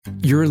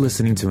You're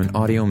listening to an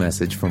audio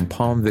message from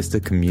Palm Vista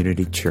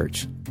Community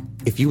Church.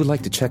 If you would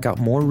like to check out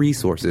more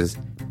resources,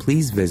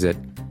 please visit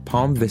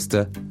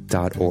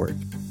palmvista.org.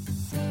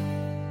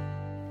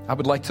 I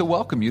would like to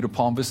welcome you to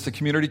Palm Vista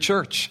Community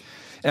Church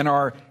and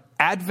our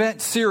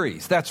Advent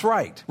series. That's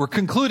right. We're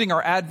concluding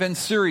our Advent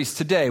series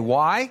today.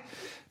 Why?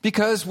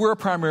 Because we're a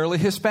primarily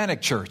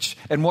Hispanic church.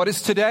 And what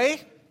is today?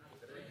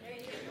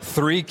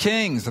 Three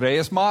Kings,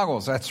 Reyes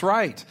Magos. That's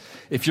right.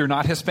 If you're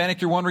not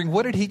Hispanic, you're wondering,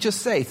 what did he just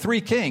say?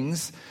 Three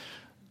Kings.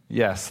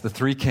 Yes, the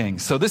Three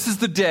Kings. So this is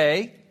the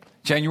day,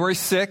 January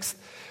 6th,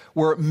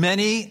 where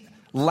many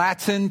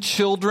Latin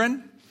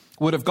children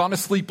would have gone to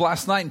sleep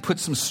last night and put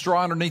some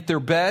straw underneath their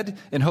bed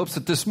in hopes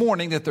that this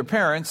morning that their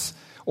parents,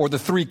 or the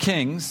Three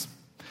Kings,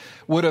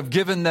 would have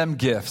given them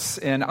gifts.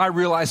 And I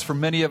realize for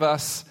many of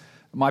us,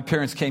 my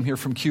parents came here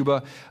from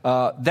Cuba,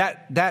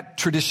 that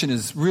tradition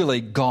is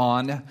really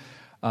gone.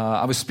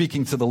 I was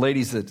speaking to the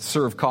ladies that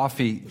serve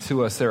coffee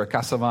to us there at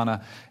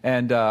Casavana,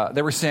 and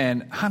they were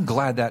saying, I'm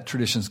glad that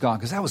tradition's gone,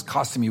 because that was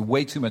costing me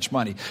way too much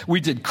money. We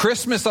did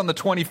Christmas on the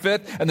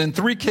 25th, and then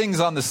Three Kings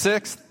on the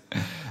 6th.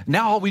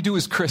 Now all we do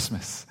is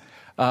Christmas.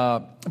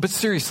 But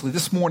seriously,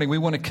 this morning we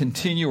want to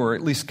continue, or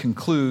at least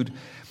conclude,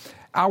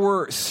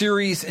 our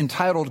series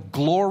entitled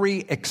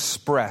Glory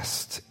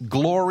Expressed.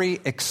 Glory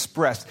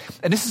Expressed.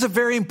 And this is a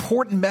very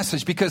important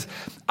message because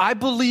I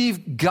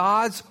believe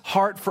God's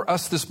heart for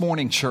us this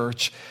morning,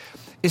 church,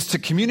 is to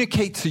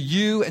communicate to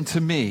you and to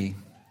me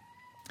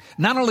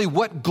not only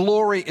what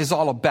glory is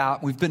all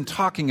about. We've been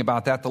talking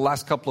about that the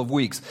last couple of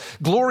weeks.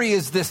 Glory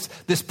is this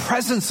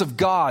presence of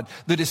God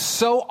that is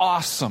so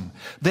awesome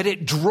that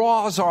it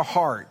draws our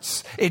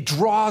hearts. It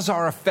draws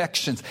our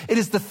affections. It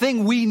is the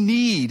thing we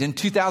need in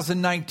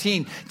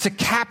 2019 to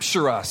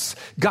capture us.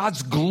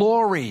 God's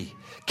glory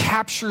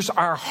captures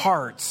our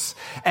hearts.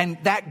 And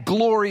that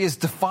glory is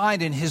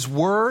defined in His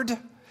Word.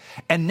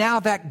 And now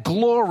that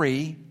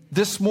glory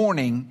this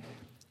morning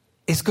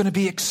is going to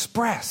be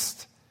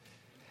expressed.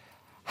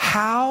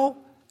 How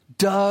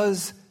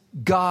does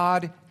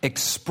God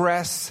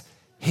express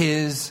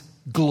His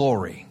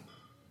glory?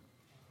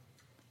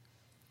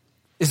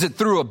 Is it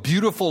through a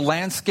beautiful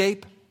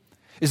landscape?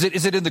 Is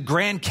it in the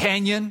Grand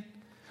Canyon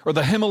or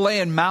the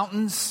Himalayan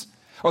mountains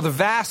or the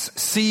vast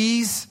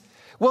seas?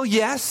 Well,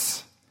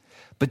 yes.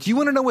 But do you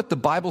want to know what the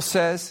Bible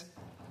says?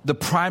 The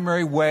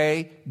primary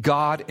way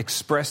God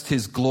expressed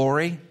His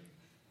glory?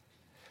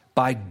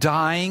 By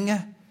dying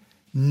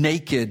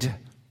naked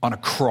on a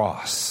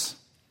cross.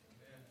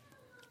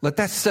 Let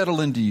that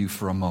settle into you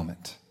for a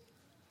moment.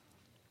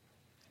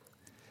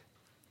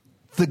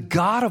 The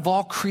God of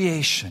all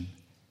creation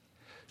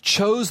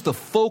chose the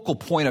focal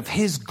point of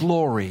His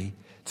glory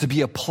to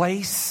be a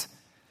place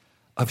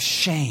of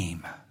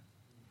shame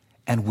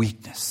and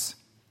weakness.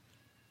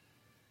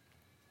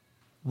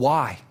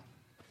 Why?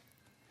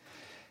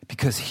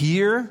 Because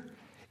here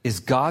is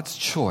God's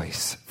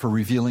choice for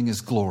revealing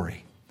His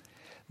glory.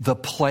 The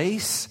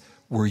place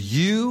where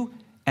you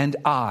and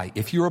I,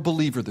 if you're a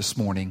believer this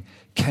morning,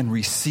 can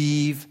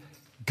receive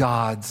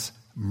God's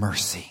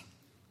mercy.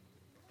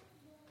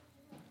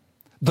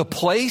 The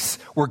place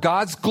where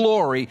God's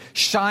glory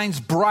shines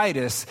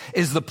brightest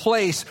is the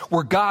place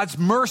where God's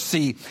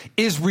mercy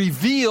is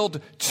revealed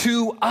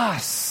to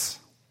us.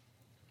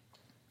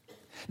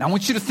 Now, I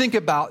want you to think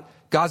about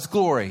God's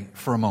glory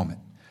for a moment.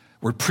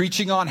 We're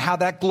preaching on how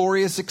that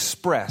glory is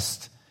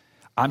expressed.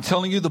 I'm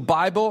telling you, the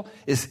Bible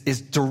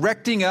is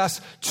directing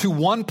us to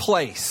one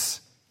place,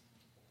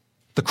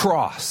 the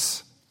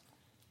cross.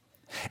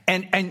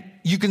 And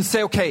you can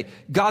say, okay,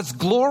 God's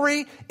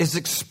glory is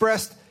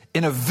expressed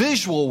in a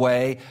visual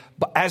way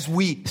as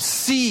we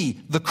see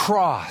the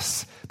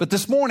cross. But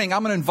this morning,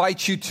 I'm going to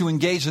invite you to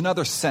engage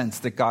another sense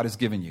that God has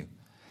given you.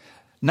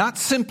 Not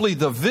simply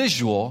the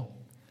visual,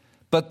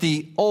 but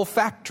the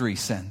olfactory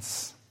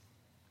sense.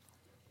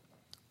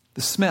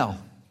 The smell,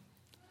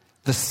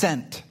 the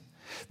scent.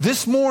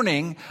 This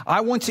morning,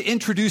 I want to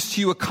introduce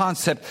to you a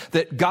concept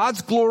that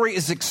God's glory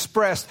is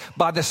expressed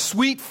by the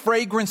sweet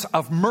fragrance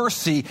of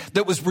mercy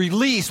that was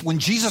released when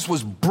Jesus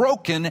was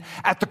broken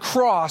at the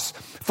cross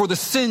for the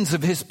sins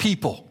of His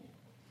people.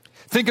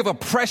 Think of a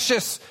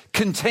precious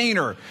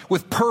container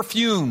with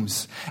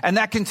perfumes, and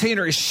that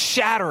container is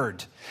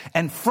shattered.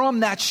 And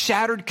from that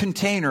shattered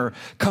container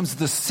comes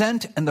the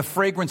scent and the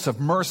fragrance of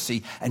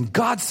mercy. And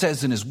God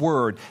says in His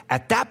Word,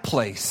 at that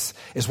place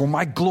is where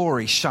my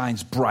glory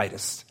shines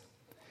brightest.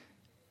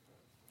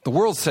 The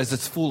world says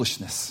it's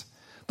foolishness.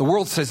 The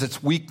world says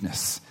it's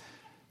weakness.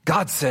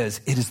 God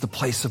says it is the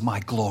place of my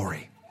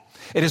glory.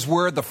 It is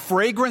where the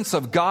fragrance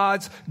of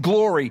God's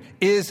glory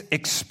is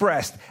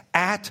expressed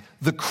at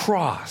the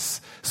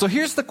cross. So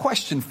here's the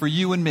question for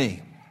you and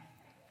me.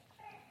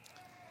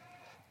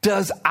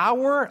 Does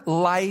our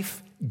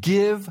life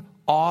give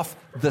off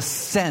the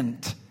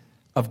scent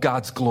of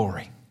God's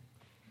glory?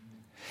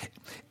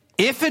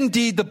 If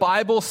indeed the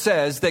Bible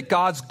says that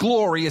God's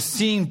glory is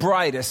seen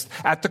brightest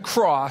at the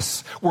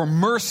cross, where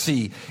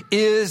mercy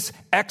is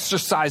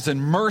exercised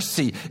and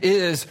mercy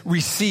is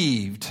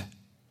received,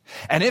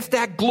 and if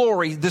that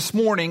glory this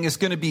morning is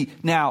going to be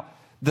now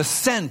the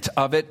scent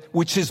of it,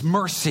 which is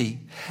mercy.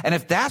 And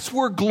if that's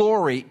where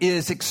glory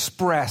is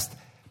expressed,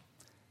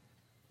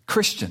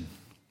 Christian,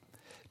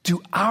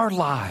 do our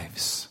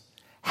lives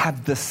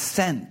have the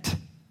scent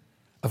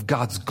of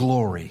God's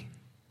glory,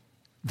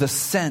 the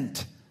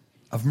scent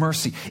of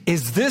mercy?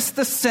 Is this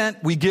the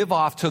scent we give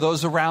off to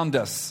those around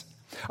us?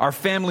 Our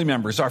family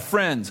members, our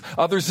friends,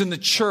 others in the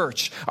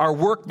church, our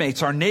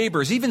workmates, our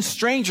neighbors, even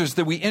strangers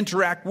that we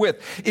interact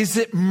with. Is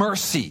it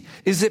mercy?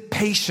 Is it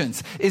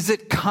patience? Is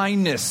it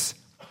kindness?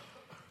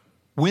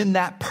 When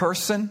that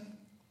person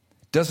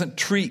doesn't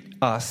treat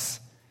us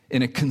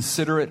in a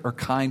considerate or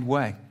kind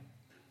way.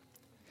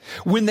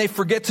 When they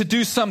forget to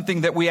do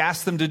something that we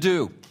ask them to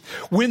do.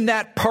 When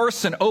that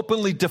person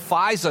openly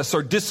defies us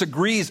or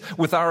disagrees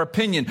with our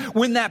opinion.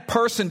 When that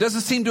person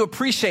doesn't seem to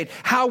appreciate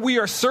how we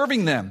are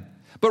serving them,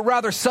 but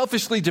rather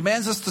selfishly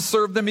demands us to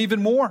serve them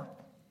even more.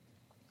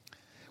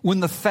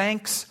 When the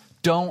thanks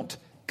don't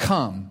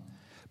come,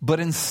 but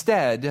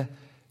instead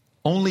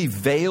only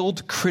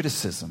veiled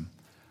criticism,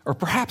 or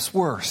perhaps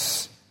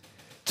worse,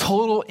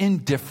 total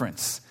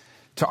indifference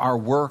to our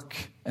work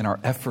and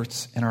our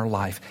efforts in our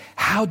life.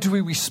 How do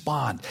we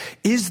respond?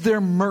 Is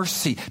there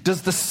mercy?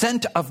 Does the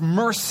scent of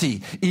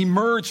mercy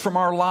emerge from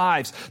our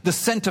lives? The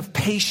scent of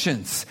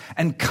patience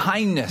and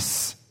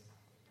kindness?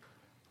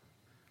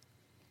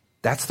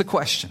 That's the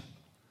question.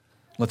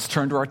 Let's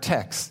turn to our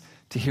text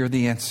to hear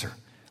the answer.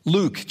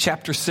 Luke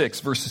chapter 6,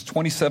 verses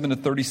 27 to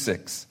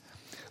 36.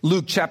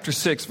 Luke chapter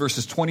 6,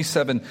 verses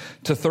 27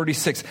 to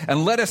 36.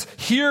 And let us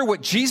hear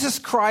what Jesus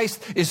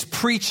Christ is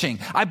preaching.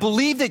 I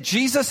believe that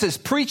Jesus is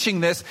preaching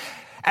this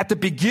at the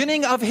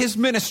beginning of his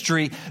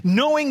ministry,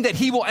 knowing that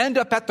he will end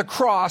up at the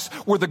cross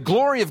where the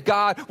glory of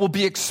God will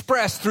be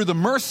expressed through the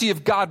mercy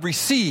of God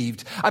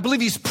received. I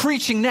believe he's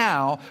preaching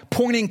now,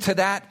 pointing to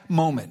that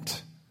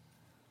moment.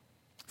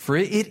 For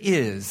it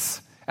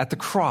is at the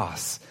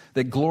cross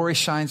that glory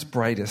shines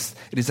brightest.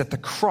 It is at the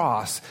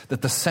cross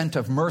that the scent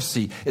of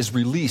mercy is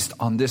released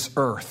on this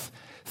earth.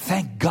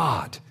 Thank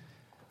God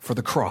for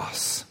the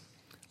cross.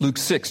 Luke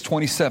 6,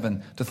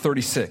 27 to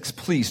 36.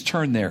 Please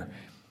turn there.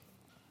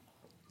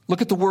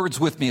 Look at the words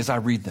with me as I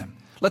read them.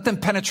 Let them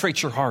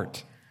penetrate your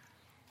heart.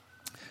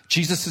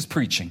 Jesus is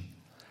preaching.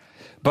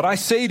 But I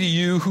say to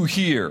you who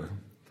hear,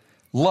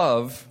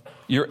 love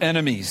your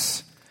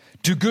enemies.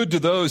 Do good to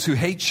those who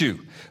hate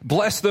you.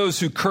 Bless those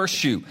who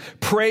curse you.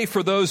 Pray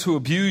for those who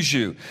abuse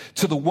you.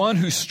 To the one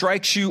who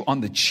strikes you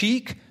on the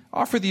cheek,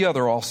 offer the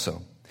other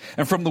also.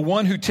 And from the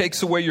one who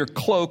takes away your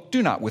cloak,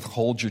 do not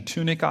withhold your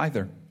tunic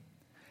either.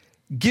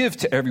 Give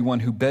to everyone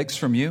who begs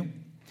from you.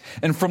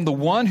 And from the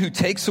one who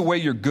takes away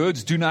your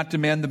goods, do not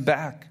demand them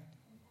back.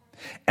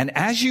 And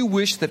as you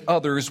wish that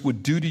others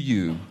would do to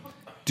you,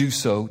 do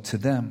so to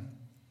them.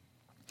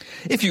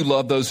 If you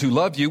love those who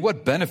love you,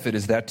 what benefit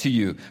is that to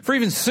you? For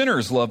even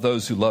sinners love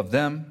those who love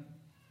them.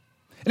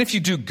 And if you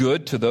do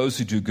good to those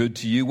who do good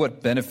to you,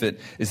 what benefit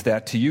is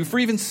that to you? For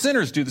even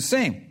sinners do the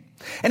same.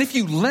 And if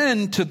you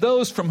lend to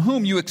those from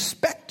whom you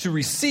expect to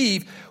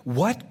receive,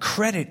 what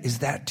credit is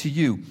that to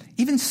you?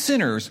 Even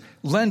sinners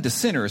lend to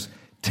sinners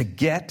to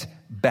get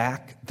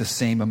back the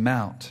same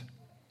amount.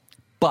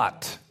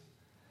 But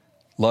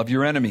love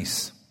your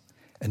enemies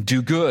and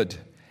do good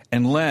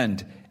and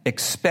lend,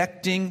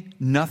 expecting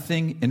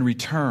nothing in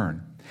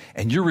return.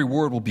 And your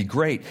reward will be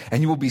great,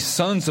 and you will be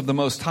sons of the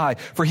Most High,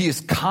 for he is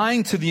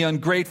kind to the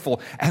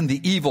ungrateful and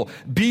the evil.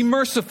 Be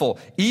merciful,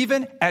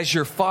 even as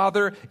your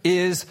Father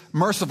is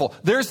merciful.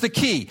 There's the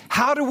key.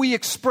 How do we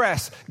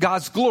express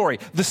God's glory?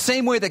 The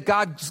same way that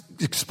God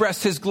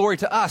expressed his glory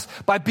to us,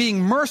 by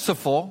being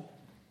merciful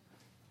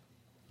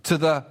to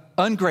the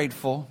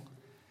ungrateful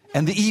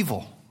and the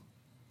evil.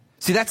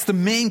 See, that's the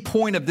main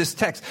point of this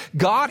text.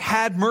 God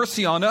had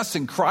mercy on us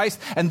in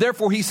Christ, and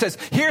therefore he says,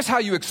 here's how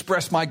you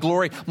express my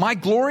glory. My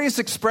glory is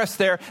expressed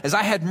there as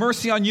I had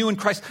mercy on you in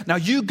Christ. Now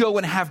you go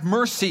and have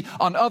mercy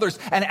on others.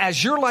 And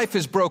as your life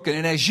is broken,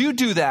 and as you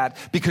do that,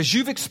 because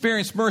you've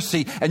experienced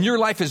mercy and your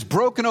life is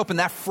broken open,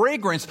 that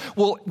fragrance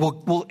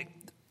will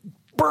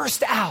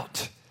burst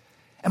out.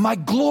 And my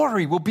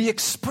glory will be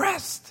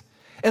expressed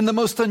in the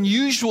most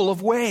unusual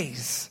of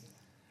ways.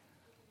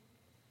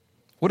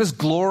 What does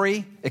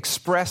glory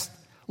expressed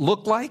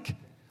look like?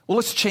 Well,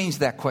 let's change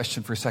that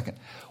question for a second.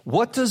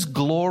 What does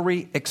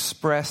glory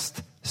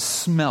expressed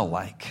smell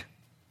like?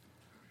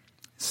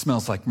 It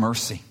smells like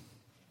mercy.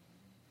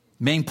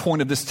 Main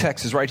point of this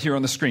text is right here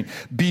on the screen.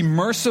 Be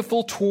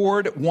merciful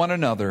toward one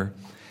another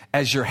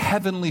as your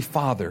heavenly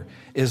Father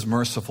is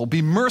merciful.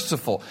 Be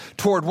merciful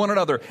toward one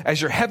another as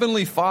your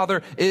heavenly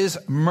Father is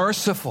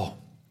merciful.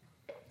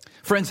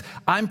 Friends,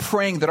 I'm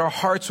praying that our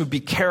hearts would be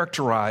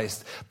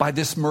characterized by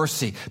this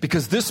mercy,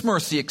 because this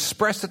mercy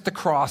expressed at the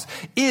cross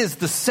is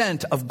the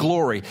scent of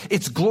glory.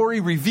 It's glory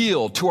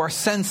revealed to our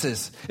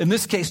senses, in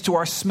this case to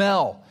our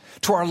smell,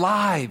 to our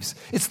lives.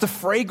 It's the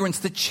fragrance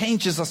that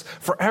changes us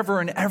forever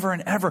and ever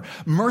and ever.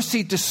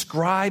 Mercy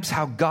describes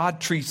how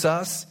God treats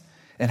us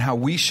and how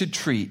we should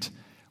treat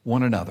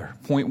one another.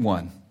 Point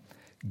one,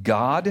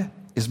 God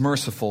is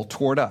merciful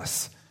toward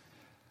us.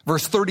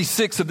 Verse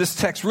 36 of this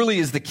text really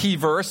is the key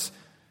verse.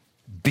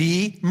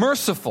 be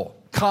merciful,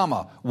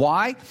 comma.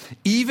 Why?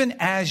 Even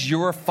as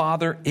your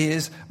Father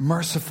is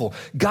merciful.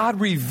 God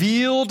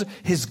revealed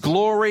his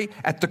glory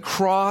at the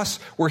cross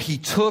where he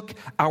took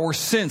our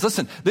sins.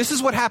 Listen, this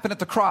is what happened at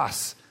the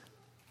cross.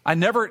 I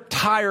never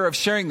tire of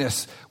sharing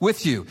this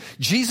with you.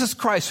 Jesus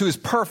Christ, who is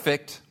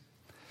perfect,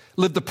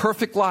 lived the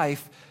perfect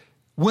life,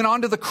 went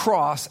onto the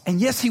cross, and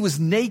yes, he was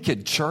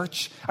naked,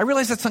 church. I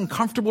realize that's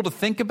uncomfortable to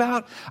think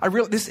about.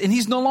 And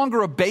he's no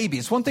longer a baby.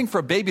 It's one thing for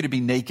a baby to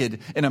be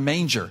naked in a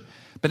manger.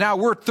 But now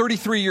we're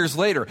 33 years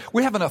later.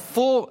 We're having a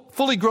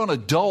fully grown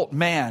adult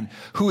man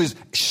who is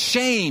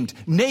shamed,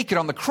 naked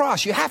on the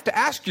cross. You have to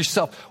ask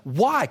yourself,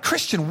 why?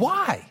 Christian,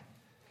 why?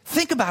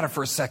 Think about it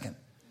for a second.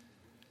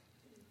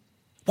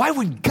 Why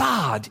would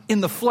God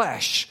in the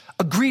flesh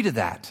agree to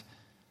that?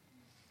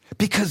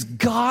 Because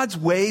God's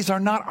ways are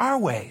not our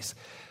ways.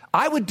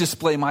 I would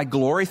display my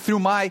glory through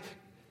my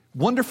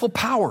wonderful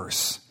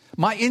powers,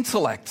 my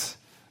intellect,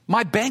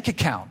 my bank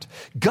account.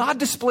 God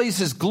displays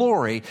his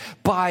glory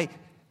by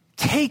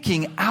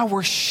taking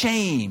our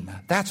shame.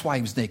 That's why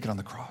he was naked on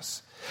the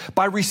cross.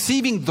 By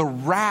receiving the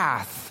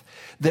wrath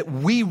that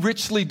we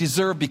richly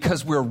deserve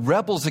because we're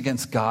rebels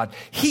against God,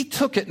 he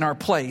took it in our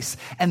place.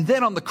 And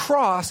then on the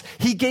cross,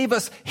 he gave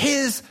us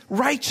his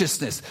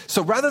righteousness.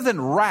 So rather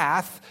than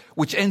wrath,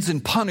 which ends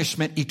in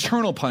punishment,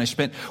 eternal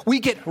punishment, we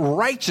get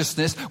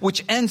righteousness,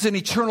 which ends in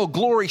eternal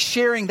glory,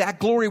 sharing that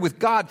glory with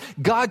God.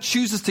 God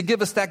chooses to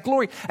give us that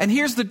glory. And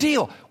here's the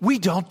deal. We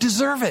don't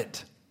deserve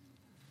it.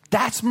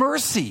 That's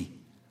mercy.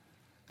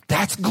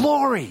 That's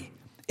glory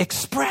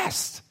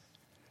expressed.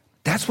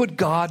 That's what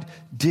God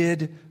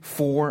did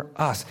for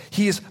us.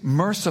 He is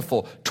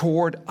merciful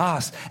toward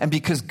us. And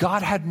because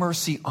God had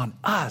mercy on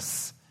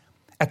us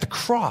at the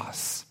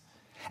cross,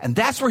 and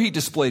that's where he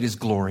displayed his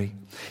glory,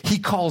 he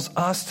calls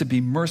us to be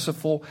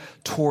merciful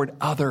toward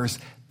others.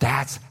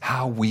 That's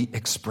how we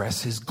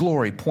express his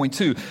glory. Point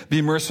 2,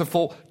 be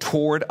merciful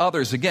toward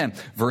others. Again,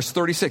 verse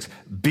 36,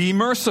 be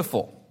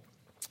merciful.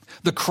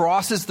 The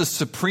cross is the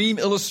supreme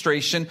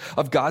illustration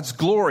of God's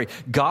glory.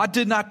 God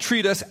did not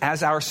treat us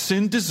as our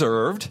sin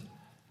deserved,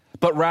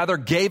 but rather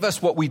gave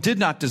us what we did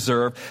not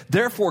deserve.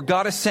 Therefore,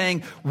 God is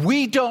saying,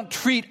 we don't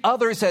treat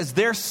others as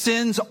their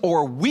sins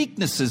or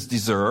weaknesses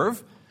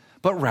deserve,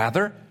 but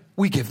rather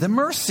we give them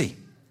mercy.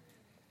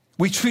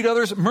 We treat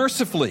others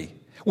mercifully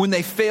when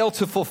they fail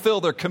to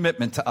fulfill their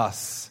commitment to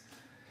us.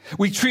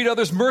 We treat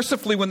others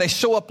mercifully when they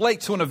show up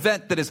late to an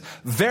event that is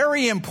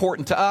very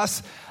important to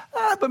us,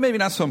 but maybe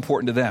not so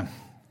important to them.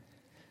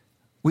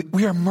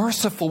 We are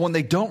merciful when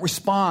they don't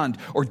respond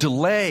or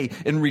delay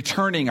in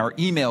returning our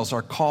emails,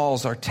 our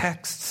calls, our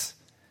texts.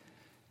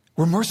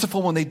 We're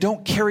merciful when they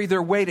don't carry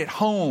their weight at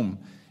home,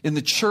 in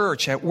the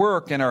church, at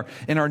work, in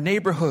our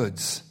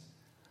neighborhoods.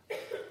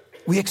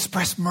 We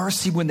express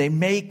mercy when they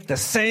make the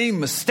same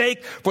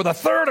mistake for the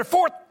third or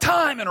fourth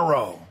time in a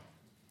row.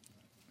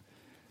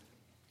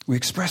 We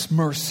express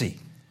mercy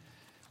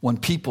when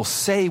people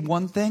say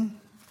one thing,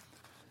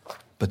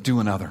 but do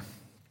another.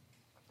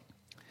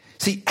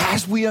 See,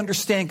 as we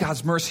understand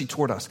God's mercy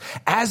toward us,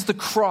 as the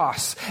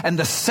cross and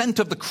the scent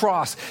of the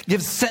cross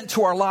gives scent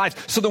to our lives,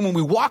 so that when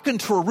we walk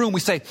into a room, we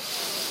say,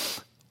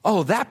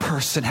 oh, that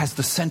person has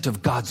the scent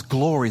of God's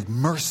glory,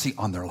 mercy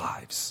on their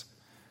lives.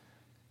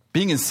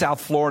 Being in South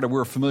Florida,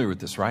 we're familiar with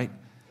this, right?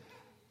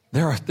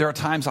 There are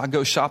times I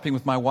go shopping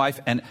with my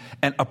wife and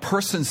a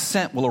person's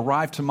scent will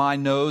arrive to my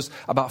nose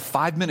about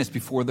 5 minutes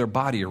before their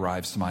body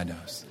arrives to my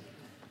nose.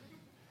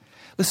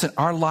 Listen,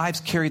 our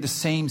lives carry the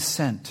same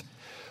scent.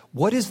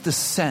 What is the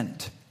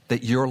scent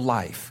that your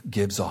life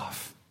gives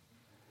off?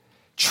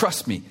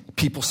 Trust me,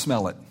 people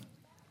smell it.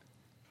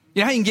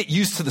 You know how you can get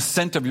used to the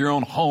scent of your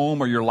own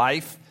home or your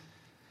life,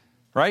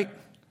 right?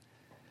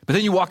 But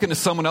then you walk into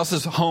someone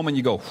else's home and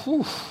you go,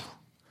 whew.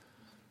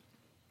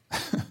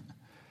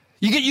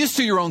 You get used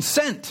to your own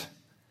scent.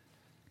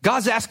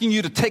 God's asking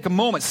you to take a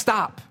moment,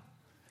 stop,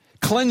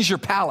 cleanse your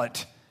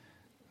palate,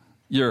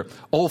 your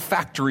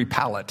olfactory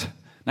palate,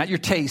 not your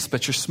taste,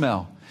 but your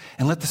smell,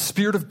 and let the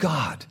Spirit of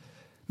God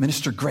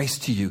minister grace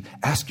to you.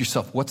 Ask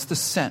yourself, what's the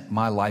scent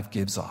my life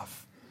gives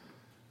off?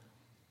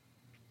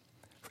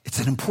 It's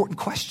an important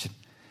question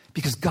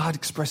because God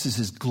expresses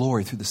his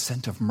glory through the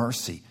scent of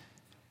mercy,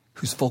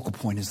 whose focal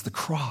point is the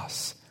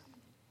cross.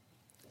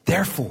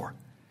 Therefore,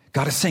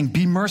 God is saying,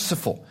 be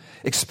merciful.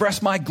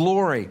 Express my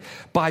glory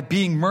by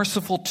being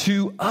merciful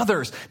to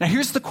others. Now,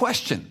 here's the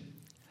question.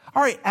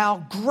 All right,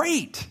 Al,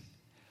 great.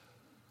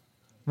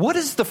 What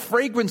is the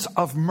fragrance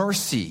of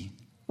mercy?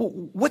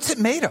 What's it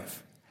made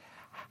of?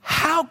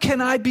 How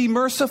can I be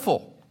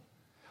merciful?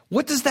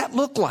 What does that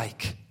look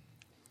like?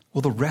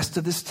 Well, the rest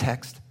of this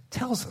text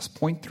tells us.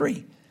 Point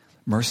 3,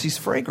 mercy's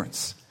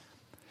fragrance.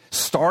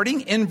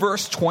 Starting in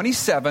verse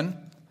 27,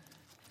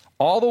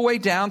 all the way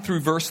down through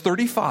verse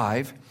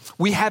 35,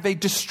 we have a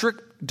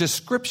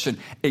description,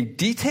 a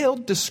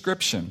detailed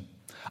description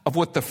of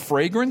what the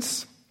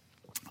fragrance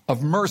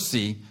of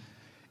mercy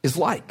is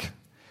like,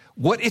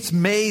 what it's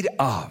made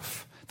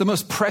of, the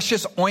most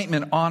precious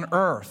ointment on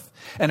earth.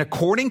 And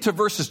according to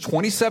verses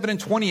 27 and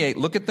 28,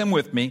 look at them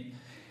with me,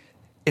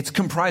 it's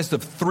comprised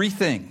of three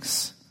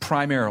things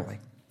primarily.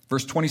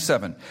 Verse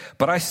 27,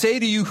 but I say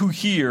to you who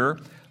hear,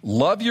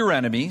 love your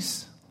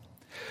enemies,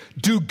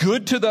 do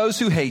good to those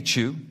who hate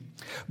you,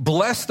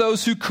 bless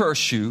those who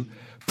curse you,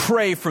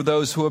 pray for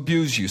those who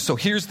abuse you. So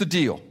here's the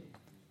deal.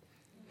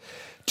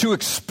 To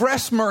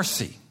express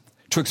mercy,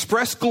 to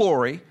express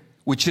glory,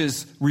 which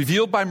is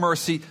revealed by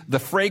mercy, the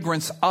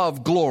fragrance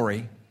of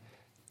glory,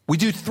 we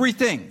do three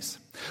things.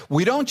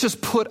 We don't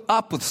just put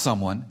up with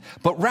someone,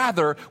 but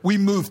rather we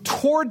move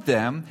toward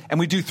them and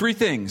we do three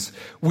things.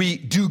 We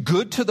do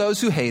good to those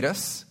who hate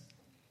us.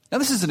 Now,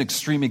 this is an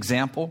extreme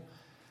example,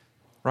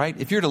 right?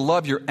 If you're to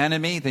love your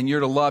enemy, then you're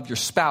to love your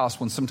spouse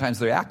when sometimes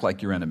they act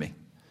like your enemy,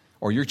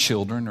 or your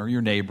children, or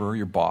your neighbor, or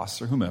your boss,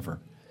 or whomever.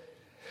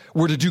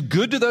 We're to do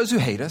good to those who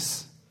hate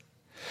us.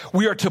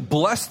 We are to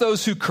bless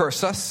those who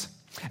curse us,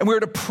 and we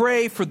are to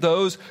pray for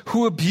those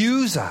who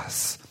abuse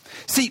us.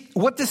 See,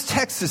 what this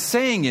text is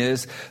saying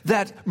is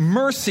that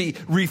mercy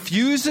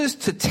refuses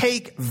to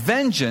take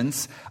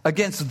vengeance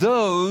against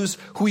those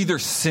who either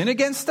sin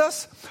against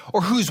us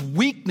or whose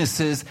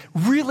weaknesses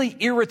really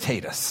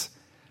irritate us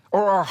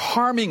or are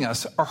harming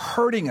us or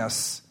hurting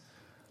us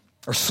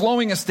or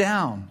slowing us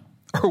down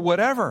or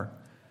whatever.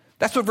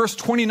 That's what verse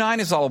 29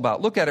 is all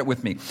about. Look at it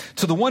with me.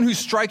 To the one who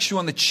strikes you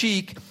on the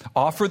cheek,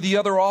 offer the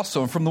other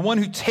also. And from the one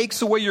who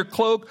takes away your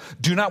cloak,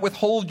 do not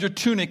withhold your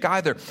tunic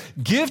either.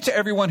 Give to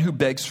everyone who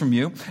begs from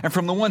you. And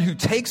from the one who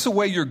takes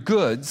away your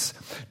goods,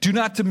 do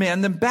not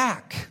demand them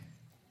back.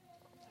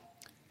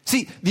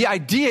 See, the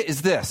idea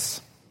is this.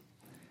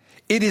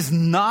 It is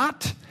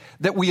not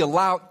that we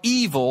allow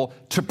evil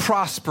to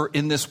prosper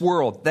in this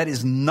world. That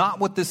is not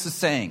what this is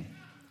saying.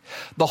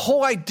 The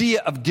whole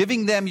idea of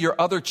giving them your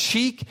other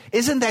cheek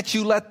isn't that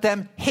you let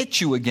them hit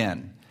you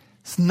again.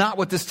 It's not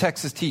what this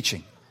text is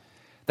teaching.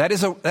 That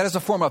is a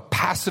form of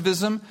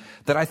passivism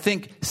that I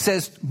think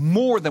says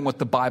more than what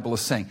the Bible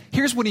is saying.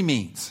 Here's what he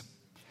means.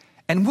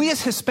 And we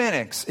as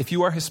Hispanics, if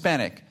you are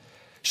Hispanic,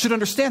 should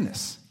understand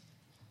this.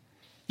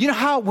 You know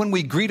how when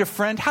we greet a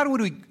friend, how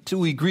do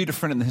we greet a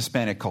friend in the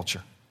Hispanic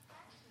culture?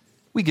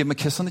 We give them a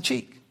kiss on the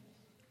cheek.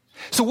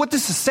 So what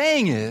this is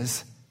saying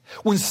is,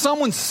 when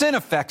someone's sin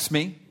affects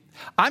me,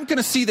 I'm going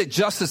to see that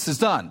justice is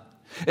done.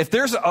 If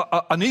there's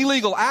an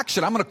illegal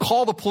action, I'm going to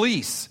call the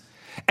police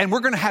and we're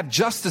going to have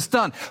justice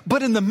done.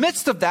 But in the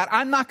midst of that,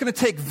 I'm not going to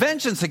take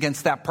vengeance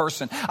against that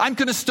person. I'm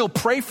going to still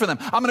pray for them.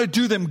 I'm going to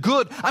do them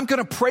good. I'm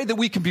going to pray that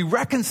we can be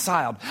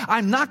reconciled.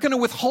 I'm not going to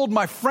withhold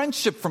my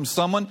friendship from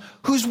someone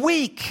who's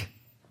weak.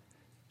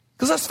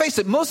 Because let's face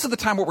it, most of the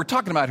time what we're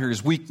talking about here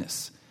is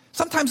weakness.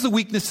 Sometimes the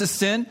weakness is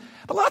sin,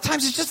 but a lot of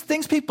times it's just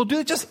things people do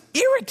that just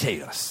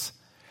irritate us.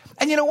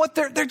 And you know what?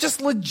 They're just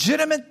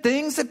legitimate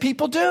things that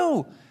people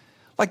do.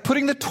 Like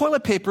putting the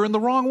toilet paper in the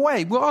wrong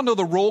way. We all know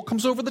the roll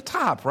comes over the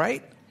top,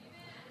 right?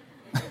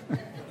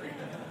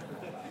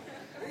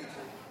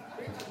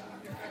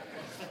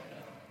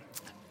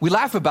 We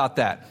laugh about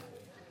that.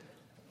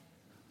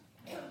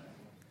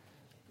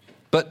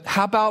 But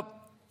how about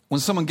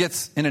when someone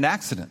gets in an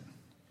accident?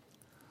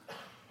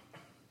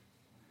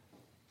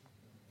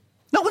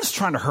 No one's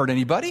trying to hurt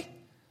anybody.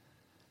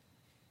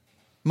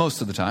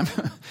 Most of the time.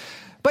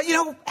 But, you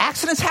know,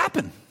 accidents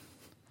happen.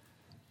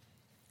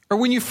 Or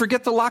when you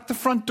forget to lock the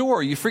front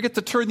door, you forget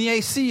to turn the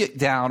AC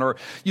down, or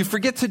you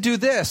forget to do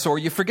this, or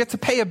you forget to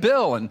pay a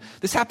bill. And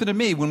this happened to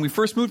me when we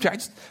first moved here. I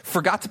just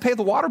forgot to pay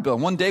the water bill.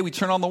 One day we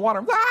turned on the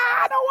water. No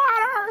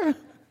water!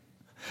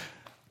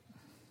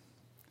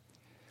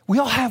 We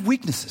all have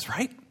weaknesses,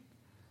 right?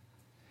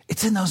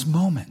 It's in those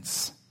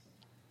moments.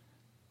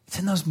 It's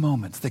in those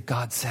moments that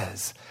God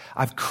says,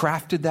 I've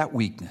crafted that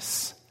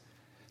weakness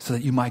so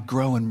that you might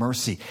grow in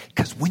mercy.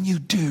 Because when you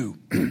do,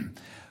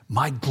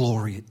 my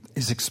glory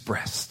is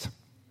expressed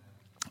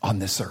on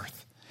this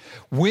earth.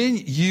 When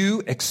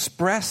you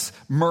express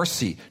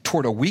mercy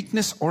toward a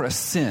weakness or a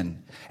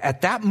sin,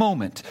 at that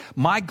moment,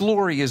 my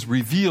glory is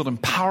revealed in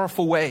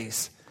powerful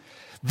ways.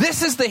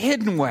 This is the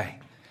hidden way.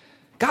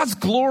 God's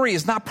glory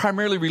is not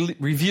primarily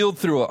revealed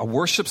through a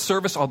worship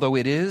service, although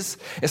it is.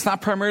 It's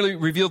not primarily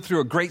revealed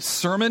through a great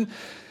sermon.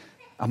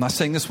 I'm not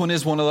saying this one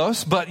is one of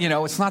those, but you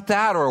know, it's not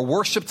that, or a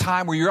worship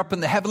time where you're up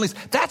in the heavenlies.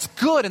 That's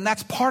good and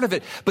that's part of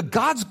it. But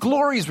God's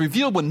glory is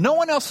revealed when no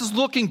one else is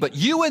looking but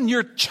you and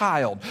your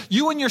child,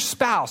 you and your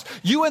spouse,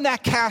 you and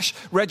that cash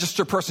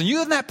register person,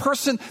 you and that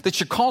person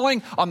that you're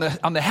calling on the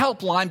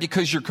helpline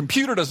because your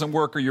computer doesn't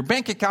work or your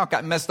bank account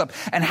got messed up,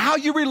 and how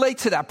you relate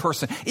to that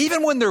person,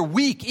 even when they're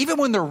weak, even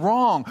when they're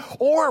wrong,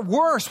 or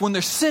worse, when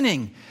they're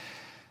sinning.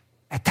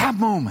 At that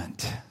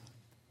moment,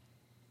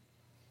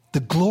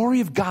 the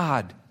glory of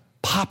God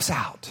pops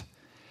out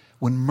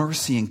when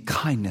mercy and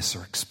kindness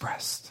are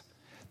expressed.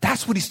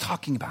 That's what he's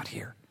talking about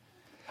here.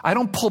 I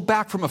don't pull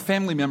back from a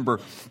family member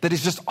that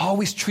is just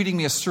always treating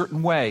me a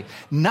certain way,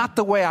 not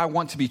the way I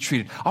want to be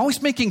treated.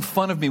 Always making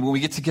fun of me when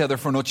we get together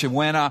for Noche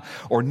Buena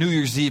or New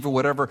Year's Eve or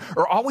whatever,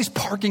 or always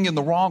parking in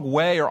the wrong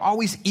way, or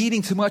always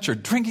eating too much or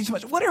drinking too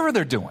much, whatever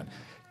they're doing.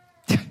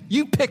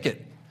 You pick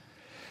it.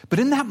 But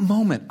in that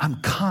moment,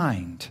 I'm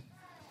kind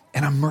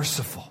and I'm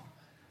merciful.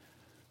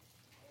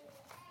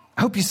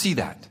 I hope you see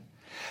that.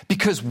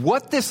 Because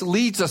what this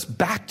leads us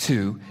back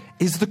to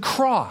is the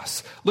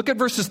cross. Look at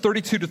verses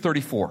 32 to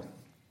 34.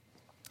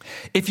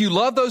 If you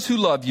love those who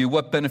love you,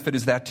 what benefit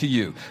is that to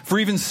you? For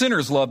even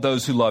sinners love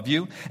those who love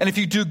you. And if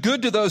you do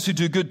good to those who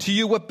do good to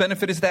you, what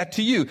benefit is that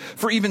to you?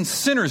 For even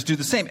sinners do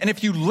the same. And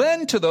if you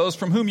lend to those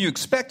from whom you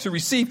expect to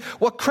receive,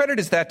 what credit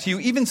is that to you?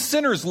 Even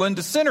sinners lend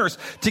to sinners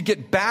to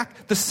get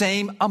back the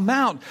same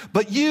amount.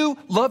 But you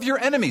love your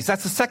enemies.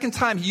 That's the second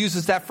time he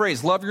uses that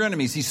phrase, love your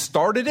enemies. He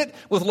started it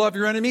with love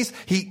your enemies.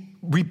 He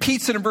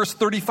repeats it in verse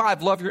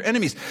 35, love your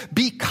enemies.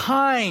 Be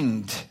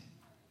kind.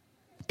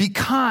 Be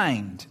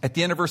kind, at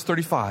the end of verse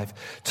 35,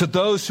 to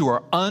those who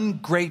are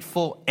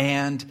ungrateful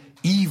and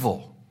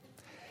evil.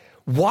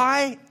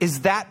 Why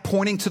is that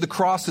pointing to the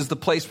cross as the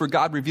place where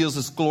God reveals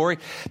his glory?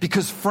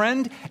 Because,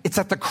 friend, it's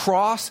at the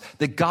cross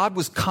that God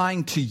was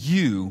kind to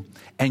you,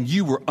 and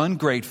you were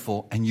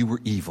ungrateful and you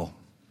were evil.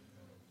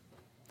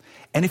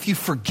 And if you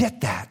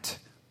forget that,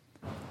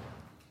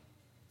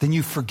 then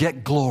you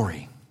forget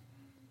glory.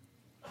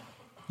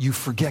 You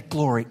forget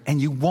glory,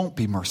 and you won't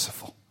be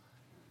merciful.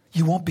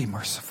 You won't be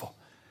merciful.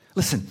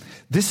 Listen,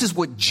 this is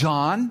what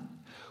John,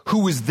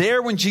 who was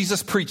there when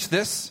Jesus preached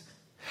this,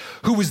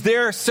 who was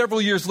there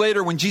several years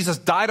later when Jesus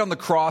died on the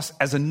cross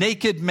as a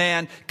naked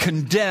man,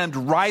 condemned,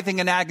 writhing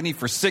in agony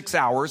for 6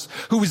 hours,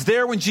 who was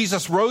there when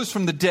Jesus rose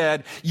from the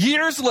dead,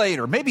 years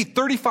later, maybe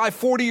 35,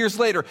 40 years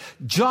later,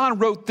 John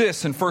wrote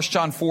this in 1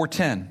 John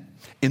 4:10.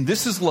 And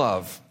this is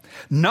love.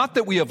 Not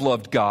that we have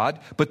loved God,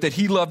 but that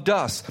he loved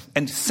us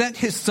and sent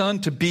his son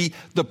to be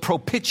the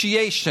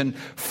propitiation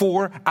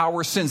for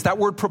our sins. That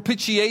word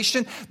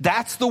propitiation,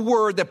 that's the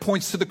word that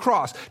points to the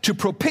cross. To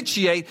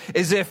propitiate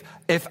is if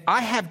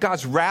I have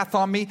God's wrath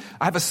on me,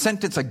 I have a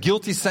sentence, a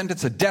guilty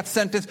sentence, a death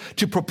sentence.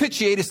 To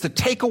propitiate is to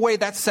take away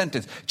that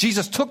sentence.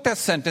 Jesus took that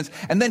sentence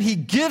and then he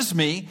gives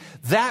me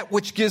that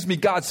which gives me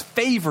God's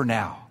favor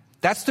now.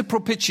 That's to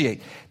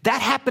propitiate.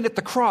 That happened at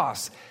the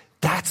cross.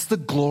 That's the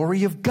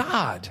glory of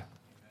God.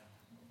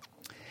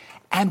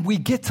 And we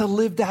get to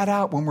live that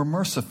out when we're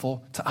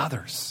merciful to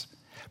others,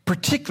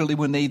 particularly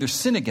when they either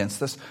sin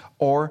against us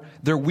or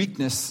their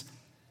weakness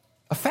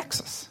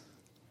affects us.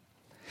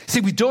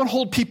 See, we don't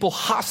hold people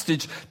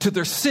hostage to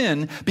their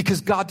sin because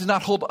God did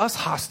not hold us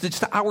hostage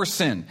to our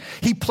sin.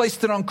 He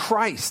placed it on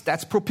Christ.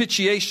 That's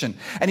propitiation.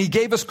 And he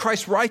gave us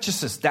Christ's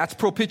righteousness. That's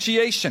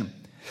propitiation.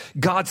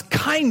 God's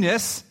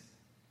kindness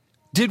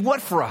did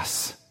what for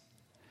us?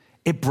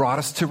 It brought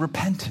us to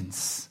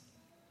repentance.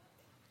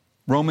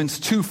 Romans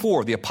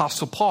 2:4, the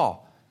Apostle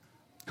Paul,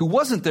 who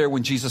wasn't there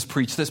when Jesus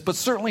preached this, but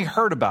certainly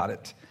heard about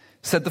it,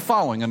 said the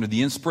following under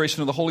the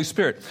inspiration of the Holy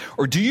Spirit.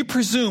 Or do you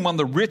presume on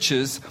the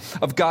riches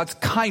of God's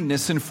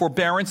kindness and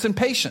forbearance and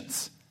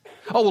patience?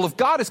 Oh, well, if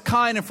God is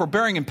kind and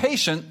forbearing and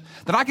patient,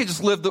 then I can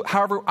just live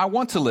however I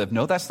want to live.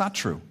 No, that's not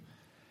true.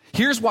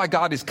 Here's why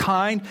God is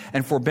kind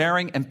and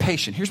forbearing and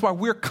patient. Here's why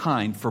we're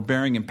kind,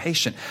 forbearing, and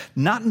patient.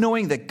 Not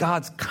knowing that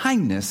God's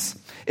kindness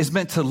is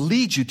meant to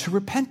lead you to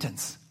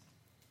repentance.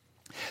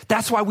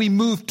 That's why we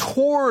move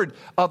toward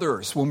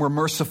others when we're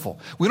merciful.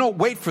 We don't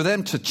wait for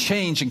them to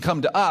change and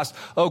come to us.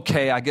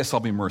 Okay, I guess I'll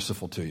be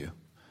merciful to you.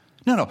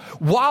 No.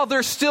 While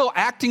they're still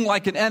acting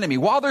like an enemy,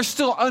 while they're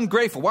still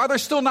ungrateful, while they're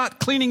still not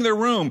cleaning their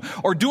room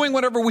or doing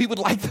whatever we would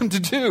like them to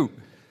do,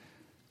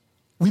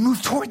 we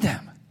move toward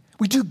them.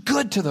 We do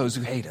good to those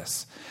who hate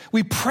us.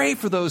 We pray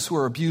for those who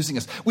are abusing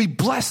us. We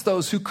bless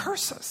those who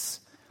curse us.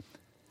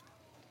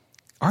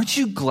 Aren't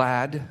you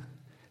glad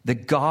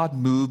that God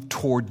moved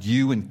toward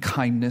you in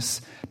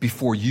kindness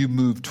before you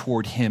moved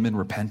toward him in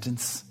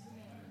repentance?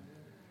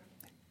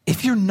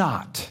 If you're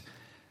not,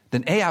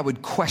 then I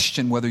would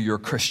question whether you're a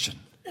Christian.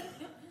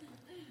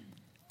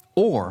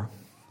 Or,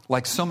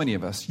 like so many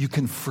of us, you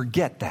can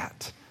forget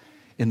that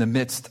in the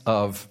midst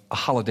of a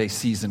holiday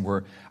season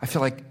where I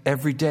feel like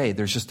every day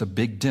there's just a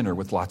big dinner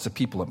with lots of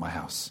people at my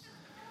house.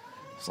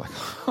 It's like,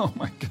 oh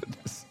my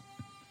goodness.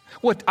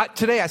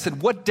 Today I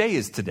said, what day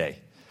is today?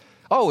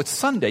 Oh, it's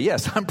Sunday.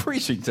 Yes, I'm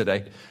preaching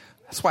today.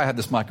 That's why I had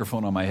this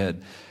microphone on my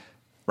head.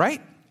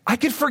 Right? I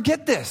could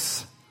forget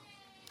this.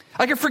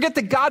 I could forget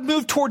that God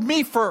moved toward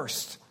me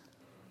first.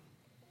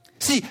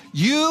 See,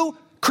 you,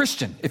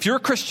 Christian, if you're a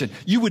Christian,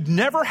 you would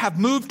never have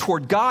moved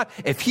toward God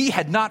if he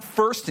had not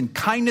first in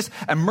kindness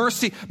and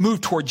mercy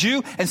moved toward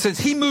you. And since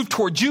he moved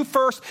toward you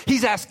first,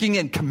 he's asking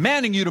and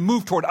commanding you to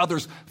move toward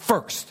others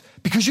first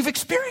because you've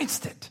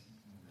experienced it.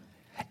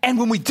 And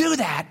when we do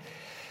that,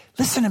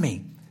 listen to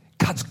me.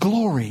 God's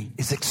glory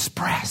is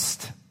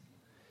expressed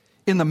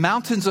in the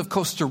mountains of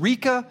Costa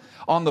Rica,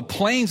 on the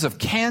plains of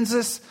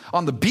Kansas,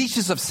 on the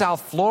beaches of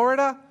South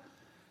Florida,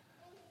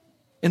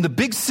 in the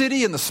big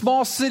city, in the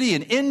small city,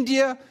 in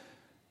India,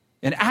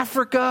 in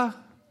Africa,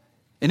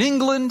 in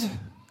England,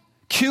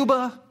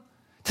 Cuba.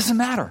 It doesn't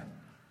matter.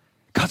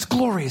 God's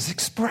glory is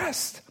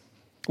expressed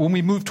when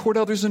we move toward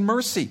others in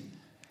mercy.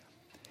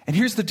 And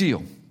here's the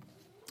deal.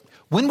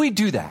 When we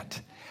do that,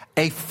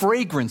 a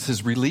fragrance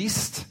is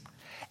released.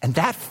 And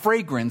that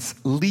fragrance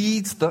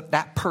leads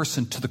that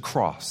person to the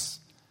cross.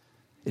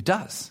 It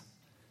does.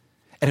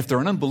 And if they're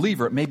an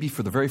unbeliever, it may be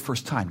for the very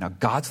first time. Now,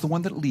 God's the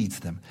one that leads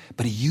them,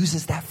 but he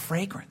uses that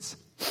fragrance.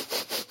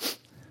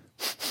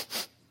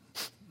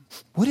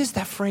 What is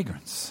that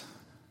fragrance?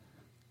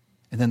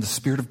 And then the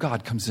Spirit of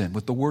God comes in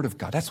with the Word of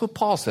God. That's what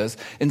Paul says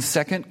in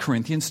 2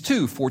 Corinthians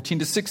 2,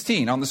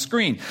 14-16 on the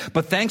screen.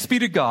 But thanks be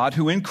to God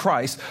who in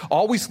Christ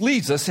always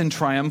leads us in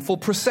triumphal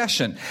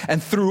procession,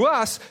 and through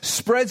us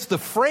spreads the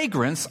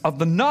fragrance of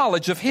the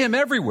knowledge of Him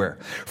everywhere.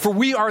 For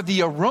we are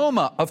the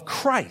aroma of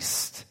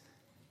Christ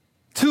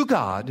to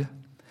God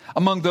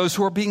among those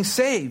who are being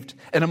saved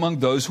and among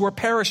those who are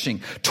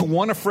perishing. To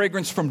one a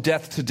fragrance from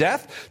death to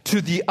death,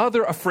 to the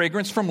other a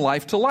fragrance from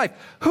life to life.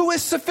 Who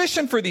is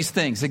sufficient for these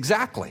things?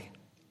 Exactly.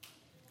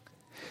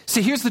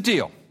 See, here's the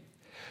deal.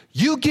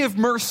 You give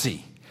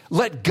mercy.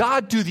 Let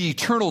God do the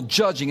eternal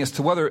judging as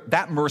to whether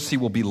that mercy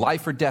will be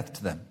life or death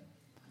to them.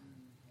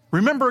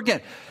 Remember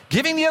again,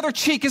 giving the other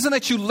cheek isn't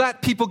that you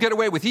let people get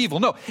away with evil.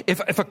 No,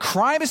 if a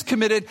crime is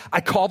committed, I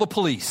call the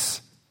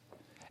police.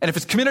 And if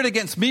it's committed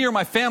against me or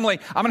my family,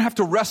 I'm going to have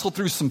to wrestle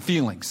through some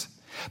feelings.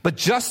 But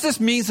justice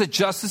means that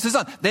justice is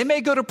done. They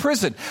may go to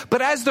prison,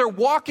 but as they're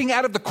walking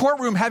out of the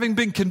courtroom having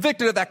been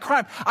convicted of that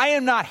crime, I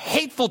am not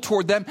hateful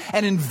toward them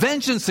and in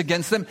vengeance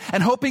against them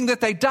and hoping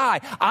that they die.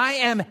 I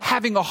am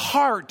having a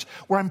heart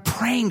where I'm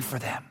praying for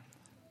them.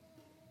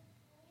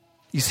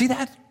 You see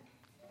that?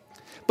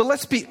 But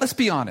let's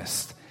be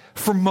honest.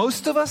 For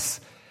most of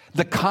us,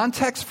 the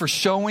context for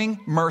showing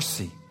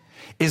mercy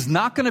is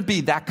not going to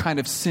be that kind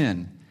of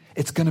sin.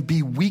 It's going to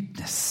be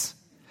weakness.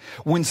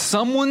 When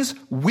someone's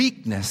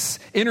weakness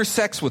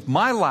intersects with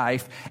my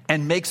life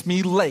and makes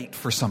me late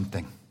for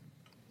something,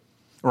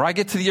 or I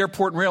get to the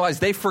airport and realize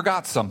they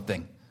forgot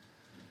something,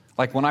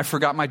 like when I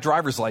forgot my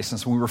driver's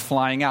license when we were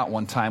flying out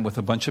one time with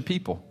a bunch of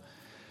people.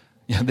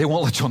 They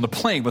won't let you on the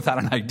plane without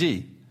an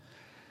ID.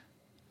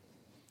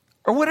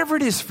 Or whatever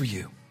it is for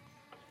you.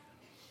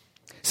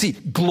 See,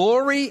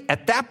 glory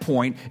at that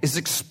point is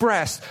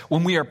expressed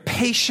when we are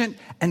patient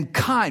and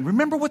kind.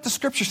 Remember what the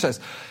scripture says.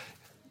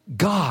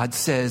 God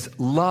says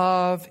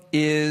love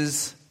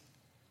is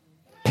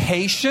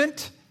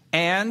patient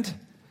and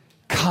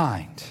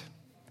kind.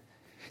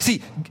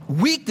 See,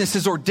 weakness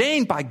is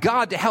ordained by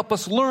God to help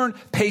us learn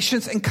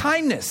patience and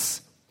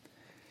kindness.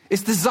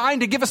 It's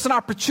designed to give us an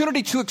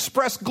opportunity to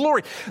express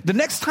glory. The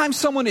next time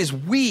someone is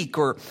weak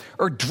or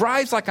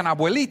drives like an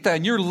abuelita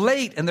and you're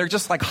late and they're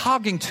just like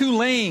hogging 2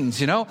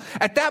 lanes,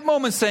 at that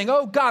moment saying,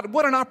 oh God,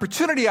 what an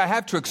opportunity I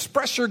have to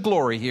express your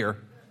glory here.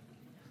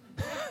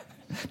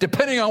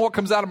 Depending on what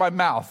comes out of my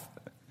mouth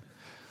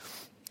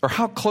or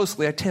how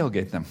closely I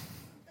tailgate them.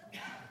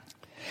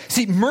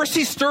 See,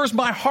 mercy stirs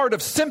my heart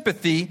of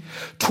sympathy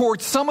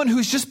towards someone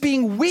who's just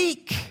being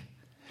weak,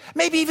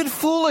 maybe even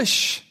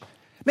foolish.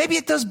 Maybe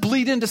it does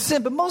bleed into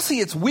sin, but mostly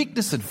it's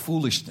weakness and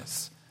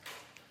foolishness.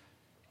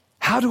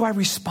 How do I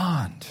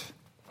respond?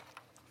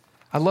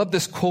 I love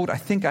this quote. I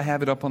think I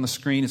have it up on the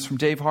screen. It's from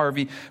Dave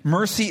Harvey.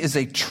 Mercy is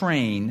a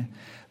train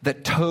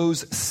that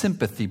tows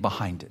sympathy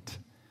behind it.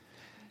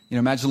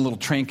 Imagine a little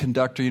train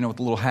conductor, with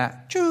a little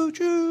hat. Choo,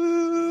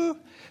 choo.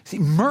 See,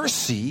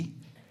 mercy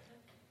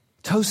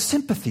tows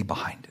sympathy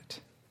behind it.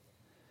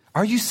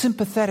 Are you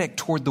sympathetic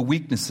toward the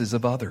weaknesses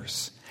of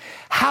others?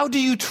 How do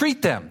you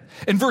treat them?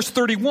 In verse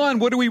 31,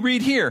 what do we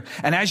read here?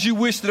 And as you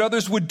wish that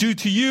others would do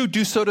to you,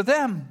 do so to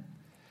them.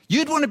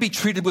 You'd want to be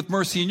treated with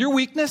mercy in your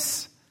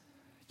weakness.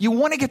 You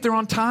want to get there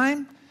on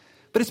time,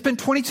 but it's been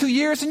 22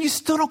 years and you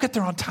still don't get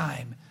there on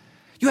time.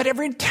 You had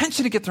every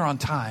intention to get there on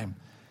time.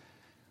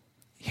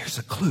 Here's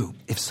a clue.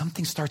 If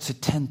something starts at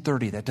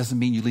 10:30, that doesn't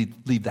mean you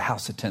leave the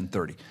house at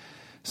 10:30.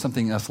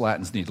 Something us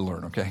Latins need to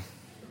learn, okay?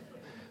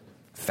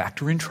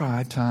 Factor in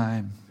drive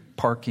time,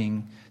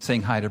 parking,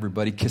 saying hi to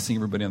everybody, kissing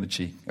everybody on the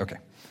cheek. Okay.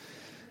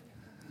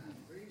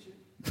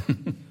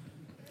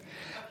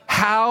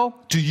 How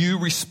do you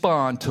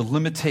respond to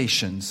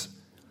limitations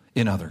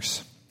in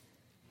others?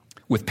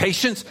 With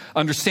patience,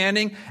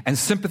 understanding, and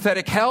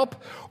sympathetic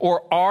help?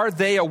 Or are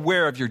they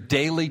aware of your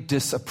daily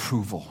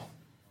disapproval?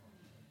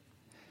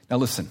 Now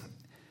listen,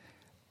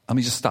 let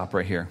me just stop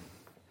right here.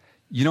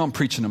 I'm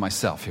preaching to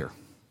myself here.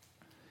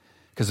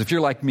 Because if you're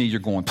like me, you're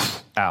going,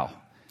 ow.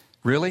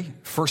 Really?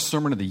 First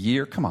sermon of the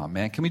year? Come on,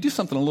 man. Can we do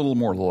something a little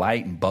more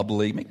light and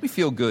bubbly? Make me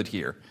feel good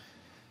here.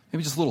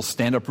 Maybe just a little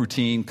stand-up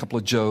routine, couple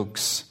of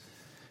jokes.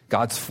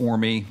 God's for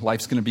me.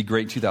 Life's going to be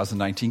great in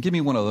 2019. Give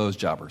me one of those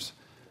jobbers.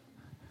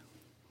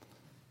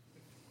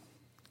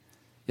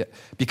 Yeah,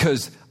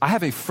 because I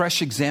have a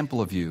fresh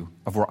example of you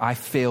of where I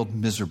failed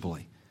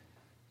miserably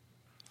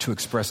to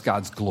express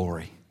God's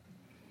glory.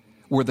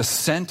 Where the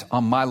scent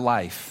on my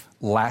life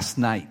last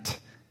night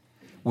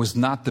was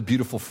not the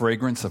beautiful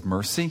fragrance of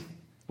mercy.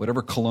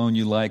 Whatever cologne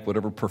you like,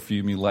 whatever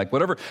perfume you like,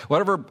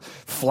 whatever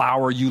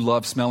flower you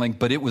love smelling,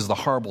 but it was the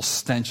horrible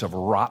stench of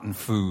rotten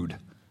food.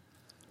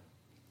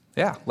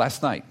 Yeah,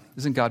 last night.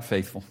 Isn't God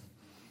faithful?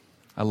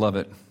 I love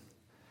it.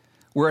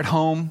 We're at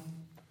home.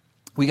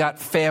 We got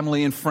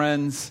family and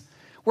friends.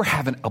 We're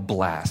having a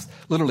blast.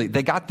 Literally,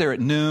 they got there at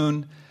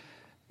noon.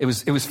 It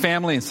was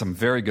family and some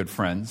very good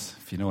friends,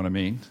 if you know what I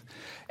mean.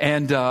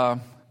 And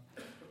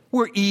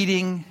we're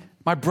eating.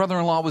 My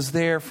brother-in-law was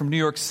there from New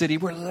York City.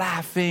 We're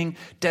laughing.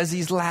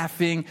 Desi's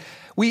laughing.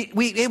 We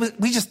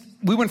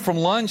we went from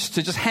lunch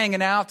to just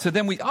hanging out to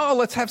then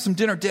let's have some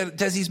dinner.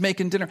 Desi's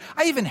making dinner.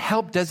 I even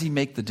helped Desi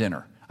make the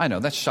dinner. I know,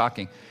 that's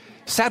shocking.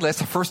 Sadly, that's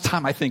the first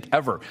time I think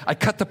ever. I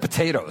cut the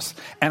potatoes,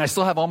 and I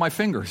still have all my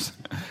fingers.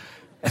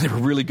 And they were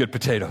really good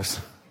potatoes.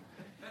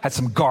 Had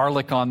some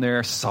garlic on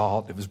there,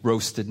 salt. It was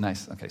roasted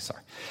nice. Okay,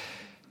 sorry.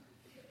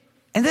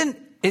 And then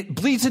it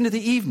bleeds into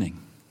the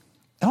evening.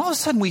 And all of a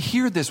sudden, we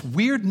hear this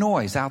weird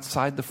noise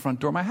outside the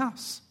front door of my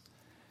house.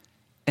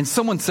 And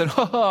someone said,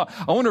 I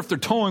wonder if they're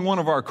towing one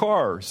of our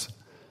cars.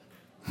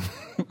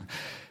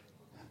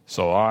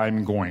 So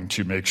I'm going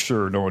to make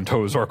sure no one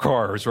tows our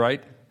cars,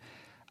 right?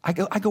 I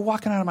go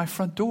walking out of my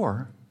front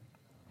door,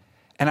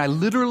 and I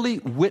literally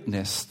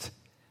witnessed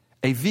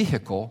a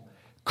vehicle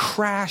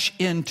crash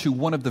into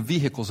one of the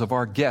vehicles of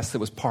our guests that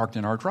was parked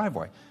in our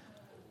driveway.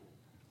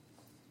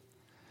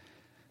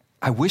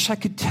 I wish I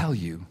could tell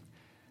you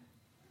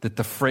that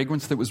the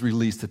fragrance that was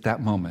released at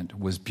that moment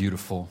was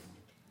beautiful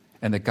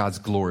and that God's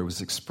glory was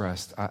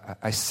expressed.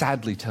 I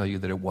sadly tell you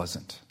that it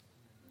wasn't.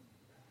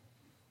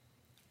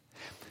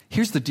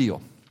 Here's the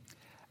deal.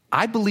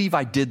 I believe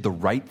I did the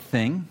right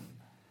thing,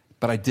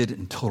 but I did it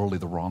in totally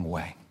the wrong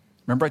way.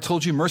 Remember I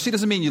told you mercy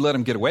doesn't mean you let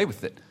them get away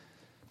with it.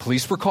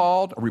 Police were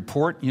called, a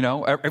report,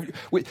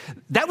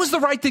 that was the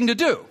right thing to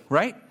do,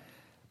 right?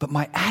 But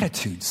my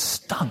attitude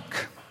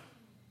stunk.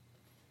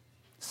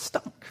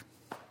 All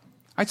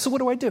right, so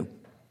what do?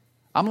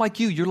 I'm like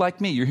you, you're like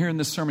me. You're hearing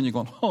this sermon, you're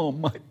going, oh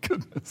my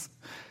goodness.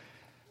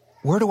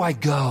 Where do I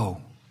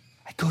go?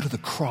 I go to the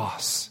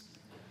cross.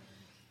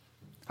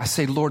 I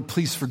say, Lord,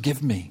 please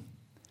forgive me.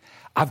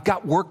 I've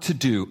got work to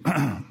do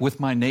with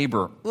my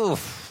neighbor.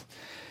 Oof.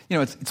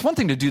 It's one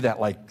thing to do that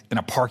like in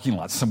a parking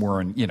lot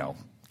somewhere in,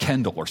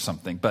 Kendall or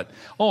something. But,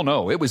 oh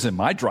no, it was in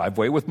my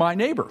driveway with my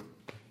neighbor.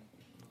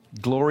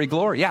 Glory,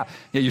 glory. Yeah,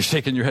 you're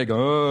shaking your head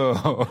going,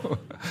 oh.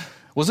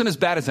 Wasn't as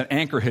bad as an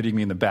anchor hitting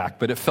me in the back,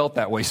 but it felt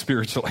that way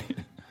spiritually.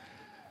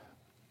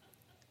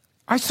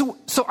 All right,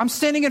 so I'm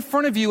standing in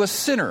front of you, a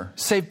sinner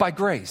saved by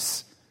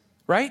grace,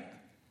 right?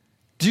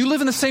 Do you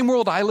live in the same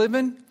world I live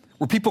in,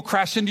 where people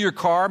crash into your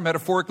car,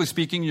 metaphorically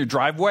speaking, in your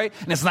driveway,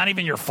 and it's not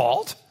even your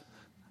fault?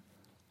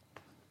 I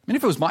mean,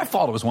 if it was my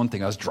fault, it was one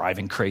thing. I was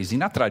driving crazy.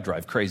 Not that I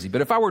drive crazy,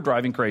 but if I were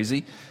driving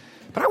crazy,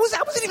 but I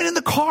wasn't even in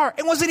the car.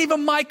 It wasn't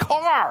even my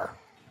car.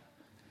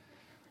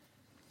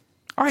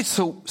 All right,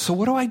 so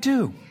what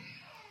do?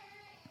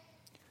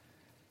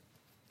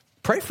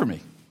 Pray for me.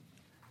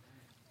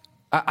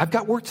 I've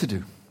got work to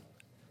do.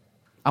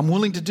 I'm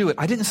willing to do it.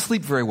 I didn't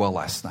sleep very well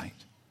last night.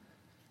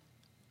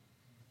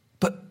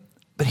 But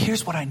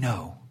here's what I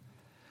know.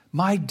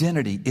 My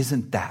identity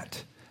isn't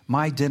that.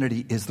 My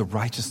identity is the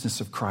righteousness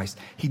of Christ.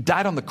 He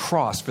died on the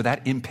cross for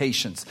that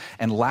impatience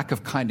and lack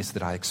of kindness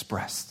that I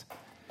expressed.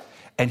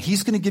 And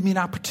he's going to give me an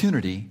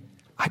opportunity,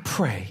 I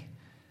pray,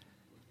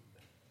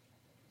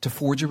 to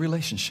forge a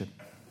relationship.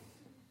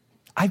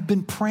 I've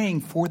been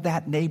praying for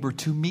that neighbor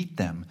to meet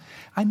them.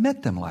 I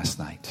met them last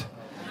night.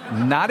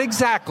 Not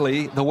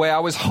exactly the way I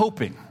was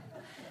hoping.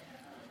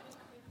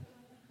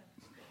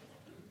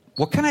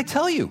 What can I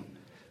tell you?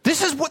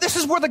 This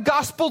is where the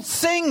gospel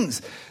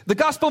sings. The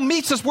gospel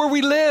meets us where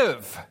we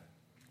live.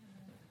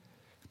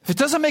 If it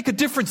doesn't make a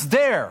difference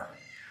there,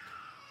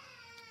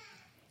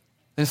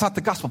 then it's not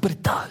the gospel, but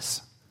it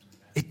does.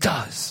 It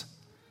does.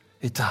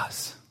 It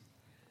does.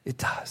 It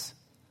does.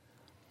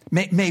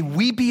 May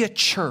we be a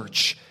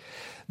church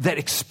that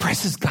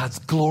expresses God's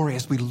glory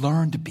as we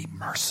learn to be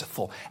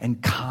merciful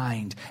and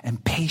kind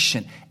and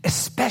patient,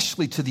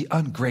 especially to the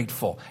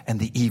ungrateful and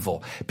the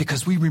evil,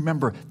 because we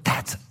remember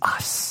that's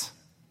us.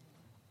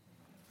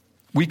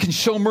 We can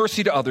show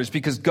mercy to others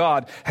because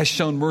God has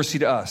shown mercy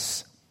to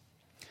us.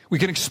 We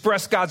can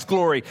express God's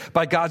glory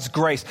by God's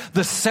grace.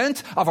 The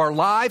scent of our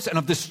lives and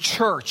of this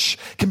church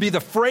can be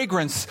the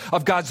fragrance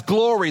of God's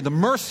glory, the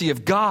mercy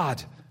of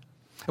God.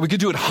 And we can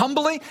do it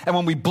humbly, and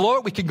when we blow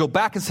it, we can go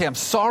back and say, I'm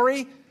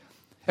sorry,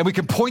 and we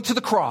can point to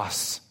the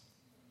cross.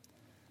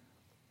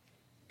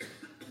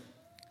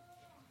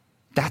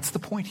 That's the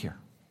point here.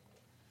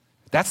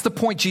 That's the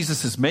point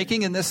Jesus is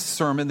making in this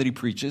sermon that he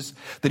preaches,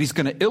 that he's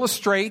going to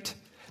illustrate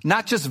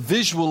not just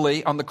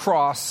visually on the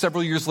cross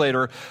several years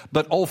later,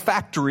 but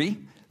olfactory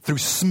through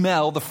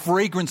smell, the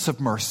fragrance of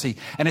mercy.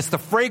 And it's the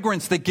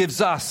fragrance that gives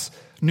us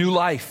new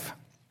life.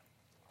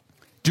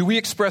 Do we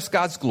express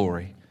God's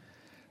glory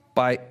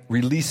by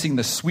releasing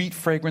the sweet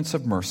fragrance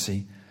of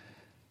mercy?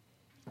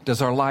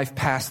 Does our life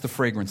pass the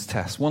fragrance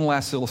test? One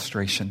last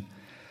illustration.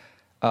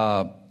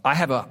 I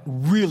have a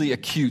really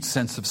acute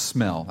sense of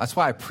smell. That's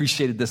why I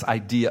appreciated this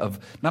idea of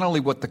not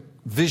only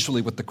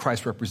visually what the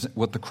cross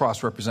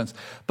represents,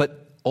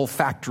 but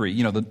olfactory,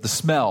 the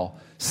smell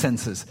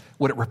senses,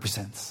 what it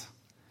represents.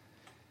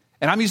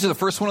 And I'm usually the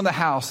first one in the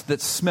house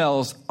that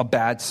smells a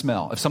bad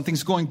smell. If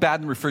something's going bad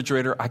in the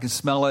refrigerator, I can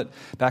smell it.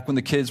 Back when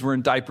the kids were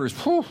in diapers,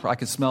 I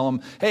could smell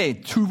them. Hey,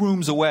 2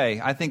 rooms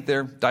away, I think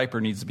their diaper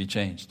needs to be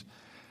changed.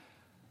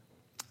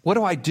 What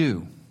do I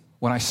do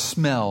when I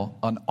smell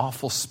an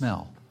awful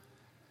smell?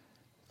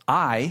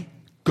 I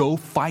go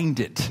find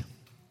it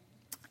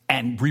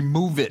and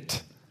remove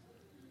it.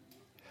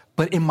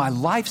 But in my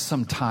life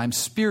sometimes,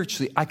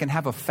 spiritually, I can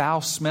have a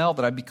foul smell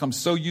that I've become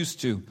so used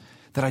to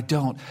that I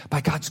don't.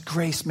 By God's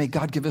grace, may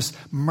God give us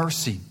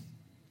mercy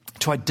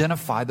to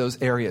identify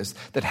those areas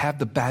that have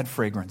the bad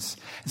fragrance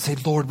and say,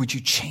 Lord, would you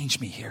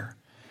change me here?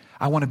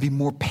 I want to be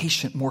more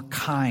patient, more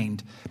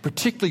kind,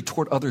 particularly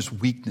toward others'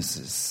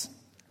 weaknesses.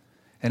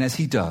 And as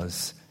he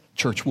does,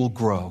 church will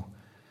grow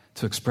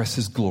to express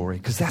his glory,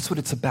 because that's what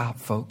it's about,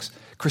 folks.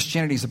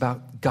 Christianity is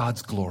about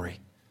God's glory,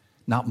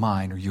 not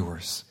mine or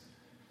yours.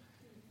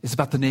 It's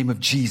about the name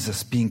of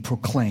Jesus being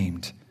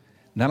proclaimed,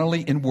 not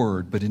only in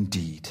word, but in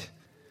deed.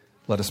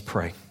 Let us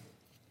pray.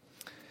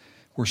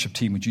 Worship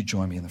team, would you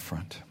join me in the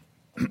front?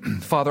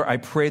 Father, I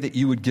pray that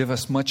you would give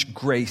us much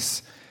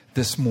grace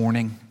this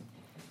morning.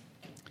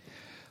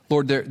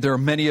 Lord, there are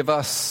many of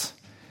us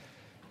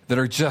that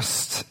are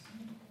just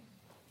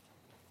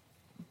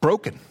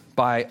broken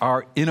by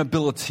our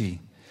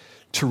inability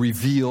to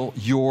reveal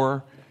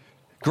your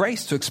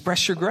grace, to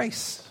express your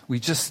grace.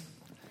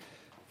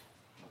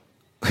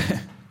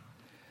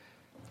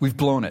 We've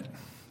blown it,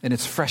 and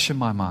it's fresh in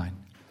my mind.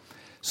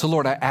 So,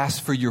 Lord, I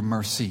ask for your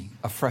mercy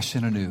afresh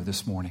and anew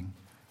this morning.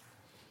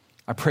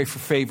 I pray for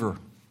favor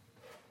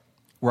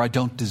where I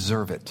don't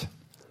deserve it.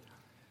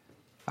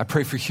 I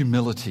pray for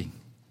humility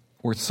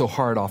where it's so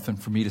hard often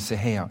for me to say,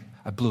 hey,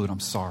 I blew it, I'm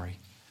sorry.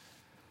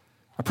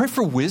 I pray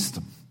for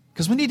wisdom,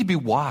 because we need to be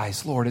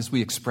wise, Lord, as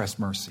we express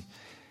mercy.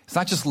 It's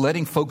not just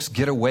letting folks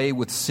get away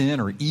with sin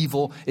or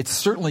evil. It's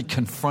certainly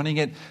confronting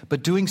it,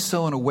 but doing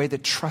so in a way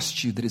that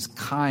trusts you, that is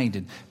kind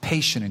and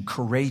patient and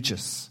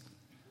courageous.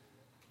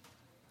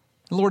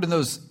 And Lord, in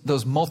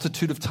those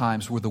multitude of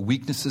times where the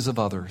weaknesses of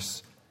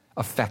others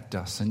affect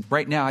us. And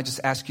right now, I just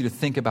ask you to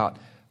think about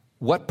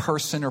what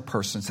person or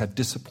persons have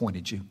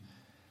disappointed you.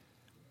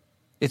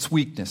 It's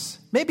weakness.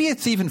 Maybe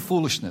it's even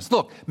foolishness.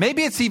 Look,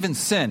 maybe it's even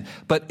sin,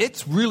 but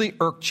it's really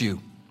irked you.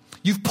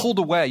 You've pulled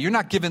away. You're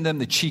not giving them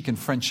the cheek in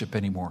friendship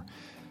anymore.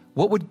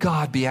 What would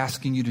God be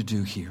asking you to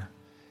do here?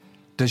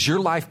 Does your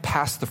life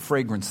pass the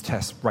fragrance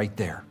test right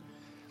there?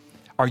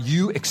 Are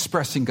you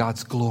expressing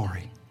God's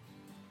glory?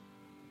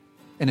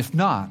 And if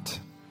not,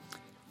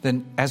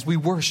 then as we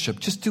worship,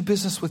 just do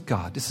business with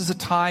God. This is a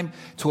time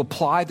to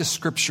apply the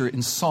scripture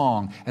in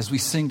song as we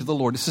sing to the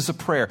Lord. This is a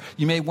prayer.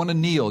 You may want to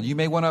kneel. You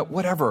may want to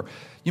whatever.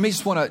 You may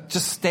just want to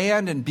just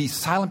stand and be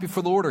silent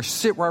before the Lord, or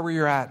sit wherever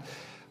you're at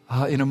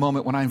in a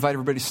moment when I invite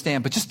everybody to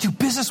stand. But just do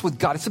business with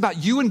God. It's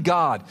about you and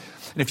God.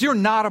 And if you're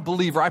not a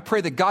believer, I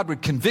pray that God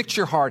would convict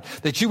your heart,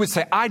 that you would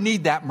say, I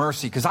need that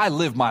mercy because I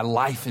live my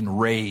life in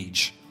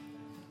rage,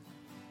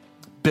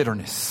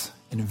 bitterness,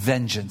 and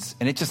vengeance,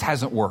 and it just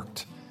hasn't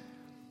worked.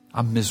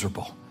 I'm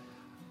miserable.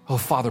 Oh,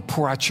 Father,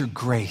 pour out your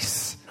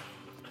grace.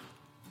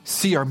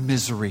 See our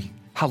misery,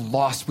 how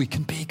lost we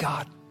can be,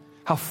 God,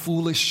 how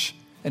foolish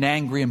and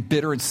angry and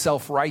bitter and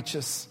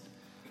self-righteous.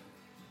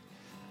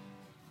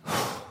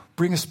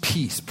 Bring us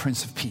peace,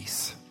 Prince of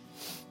Peace,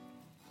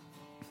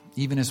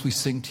 even as we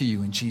sing to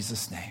you in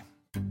Jesus' name.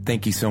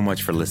 Thank you so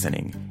much for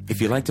listening.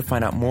 If you'd like to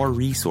find out more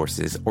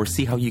resources or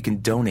see how you can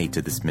donate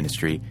to this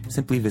ministry,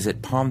 simply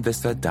visit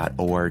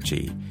palmvista.org.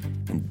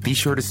 And be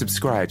sure to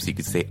subscribe so you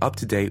can stay up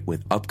to date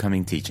with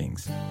upcoming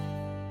teachings.